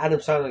 And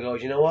Adam Sandler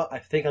goes, "You know what? I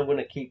think I'm going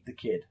to keep the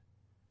kid."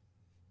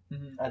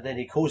 Mm-hmm. And then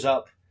he calls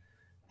up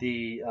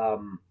the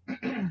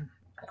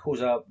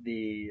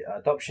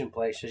adoption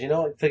place. Says, "You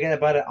know what? Forget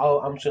about it.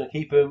 I'm just going to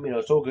keep him.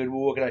 It's all good. We're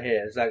working out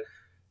here." It's like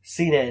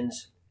scene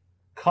ends,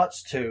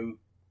 cuts to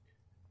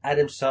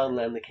Adam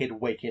Sandler and the kid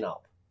waking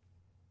up,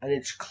 and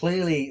it's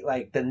clearly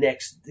like the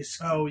next. It's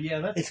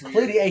weird.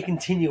 Clearly a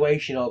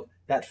continuation of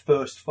that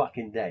first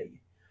fucking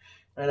day.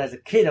 And as a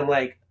kid, I'm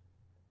like,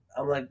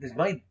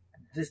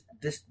 is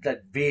this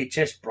like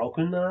VHS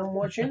broken that I'm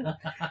watching?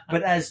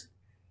 But as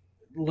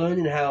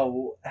learning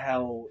how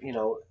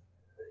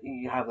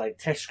you have like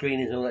test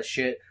screenings and all that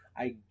shit,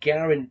 I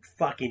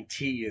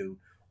guarantee you,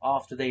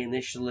 after they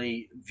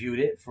initially viewed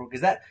it, because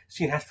that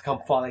scene has to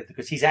come far later,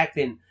 because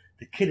the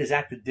kid has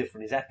acted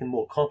different. He's acting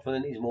more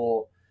confident. He's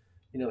more,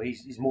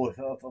 he's more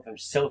of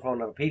himself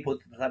around other people,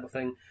 the type of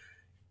thing.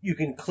 You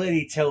can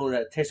clearly tell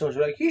that Tess was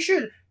like, you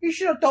should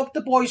adopt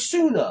the boy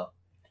sooner.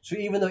 So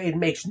even though it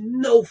makes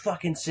no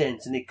fucking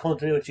sense in the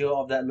continuity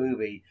of that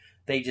movie,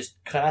 they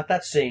just cut out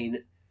that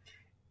scene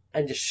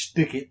and just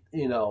stick it,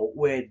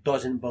 where it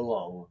doesn't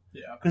belong.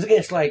 Yeah. Because again,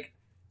 it's like,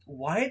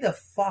 why the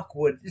fuck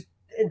would,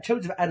 in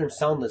terms of Adam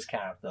Sandler's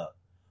character,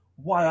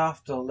 why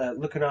after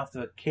looking after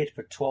a kid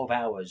for 12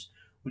 hours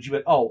would you be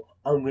like, oh,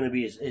 I'm going to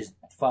be his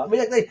father?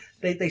 I mean,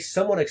 they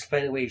somewhat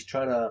explain the way he's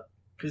trying to.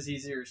 Because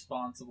he's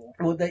irresponsible.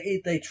 Well,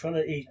 they try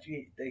to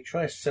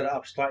set it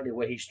up slightly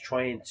where he's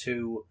trying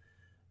to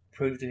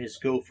prove to his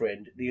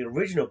girlfriend, the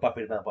original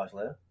Buffy the Vampire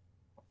Slayer,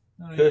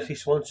 Kirsty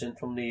Swanson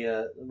from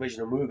the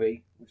original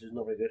movie, which is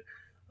not very good.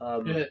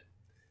 But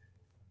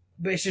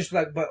it's just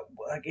like,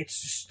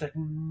 it's just like,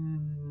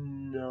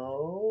 no.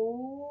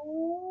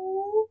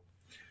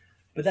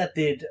 But that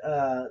did,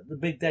 the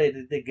Big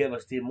Daddy did give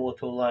us the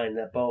immortal line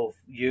that both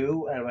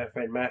you and my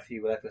friend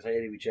Matthew would like to say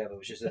to each other,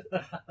 which is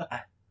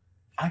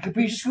I could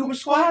be Scuba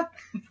Squad.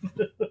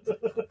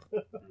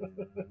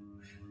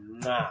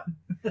 Nah.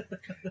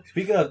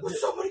 Speaking of,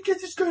 somebody get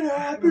this going to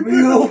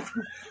happen.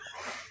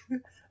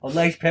 A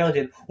nice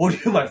pounding. What are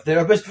you, my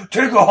therapist?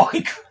 Take a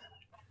hike.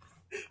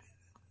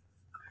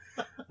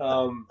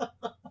 One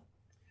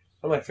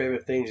of my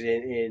favorite things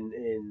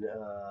in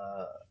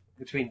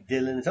between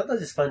Dylan, and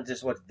sometimes it's fun to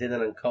just watch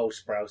Dylan and Cole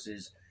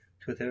Sprouse's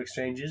Twitter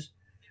exchanges.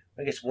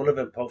 I guess one of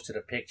them posted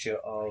a picture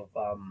of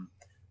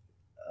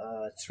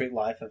Street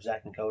Life of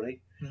Zach and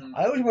Cody. Mhm.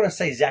 I always want to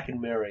say Zach and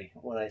Mary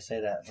when I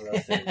say that for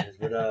those things,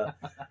 but I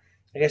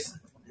guess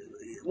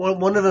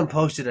one of them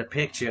posted a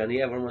picture, and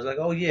the other one was like,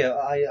 "Oh yeah,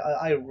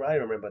 I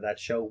remember that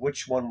show.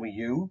 Which one were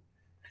you?"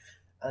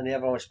 And the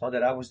other one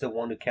responded, "I was the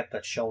one who kept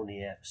that show in the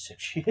air for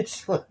 6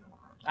 years."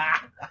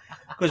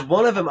 Because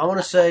one of them, I want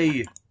to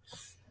say,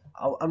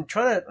 I'm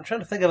trying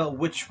to think about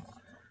which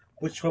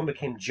one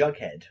became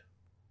Jughead.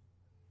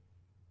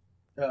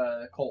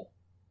 Cole.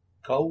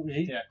 Cole, is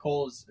he? Yeah,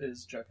 Cole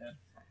is Jughead.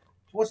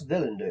 What's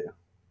Dylan do?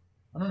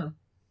 I don't know.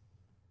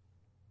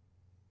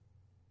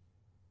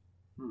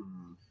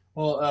 Hmm.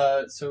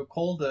 Well, so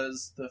Cole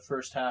does the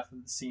first half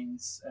of the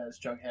scenes as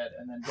Jughead,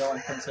 and then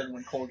Dylan comes in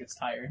when Cole gets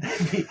tired.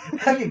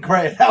 That'd be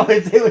great. That way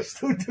they were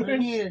still I doing.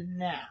 need it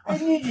now. I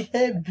need a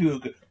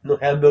hamburger. No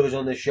hamburgers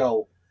on this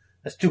show.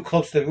 That's too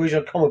close to the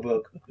original comic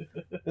book.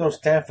 We don't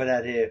stand for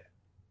that here.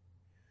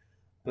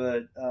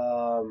 But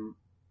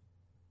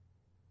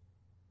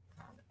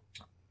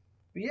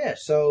yeah.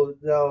 So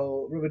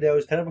no, Riverdale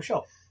is a terrible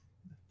show.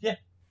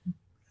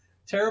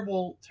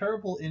 Terrible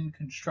in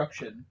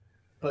construction,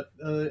 but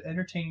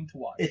entertaining to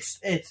watch. It's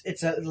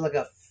like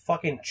a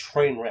fucking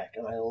train wreck,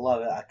 and I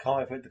love it. I can't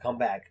wait for it to come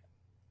back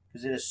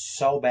because it is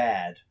so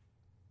bad.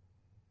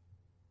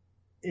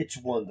 It's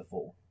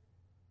wonderful.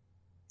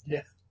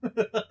 Yeah.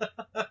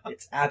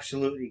 It's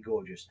absolutely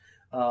gorgeous.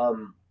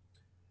 So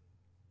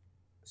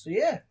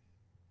yeah,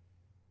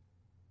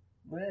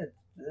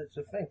 that's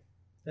the thing.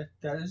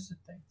 That is the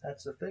thing.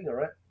 That's the thing. All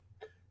right.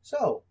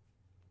 So,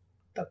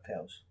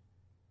 DuckTales.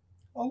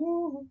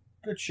 Oh,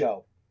 Good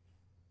show.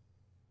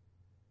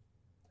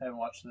 I haven't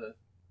watched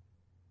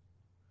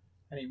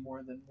any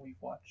more than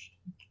we've watched.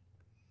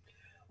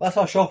 Well, that's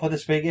our show for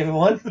this week,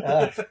 everyone.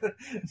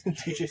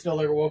 TJ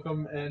Stiller,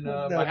 welcome in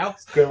my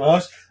house. Good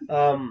house.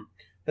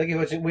 Thank you for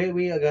watching.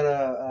 We are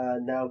gonna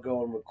now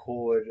go and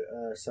record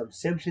some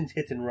Simpsons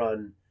Hit and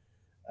Run,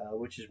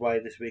 which is why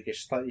this week is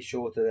slightly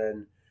shorter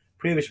than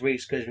previous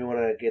weeks because we want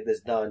to get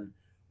this done.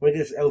 We want to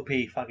get this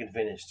LP fucking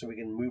finished so we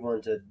can move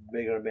on to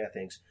bigger and better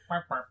things.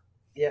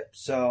 Yep.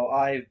 So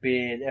I've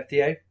been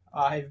FDA.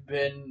 I've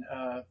been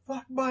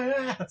fuck my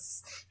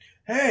ass.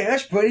 Hey,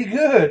 that's pretty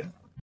good.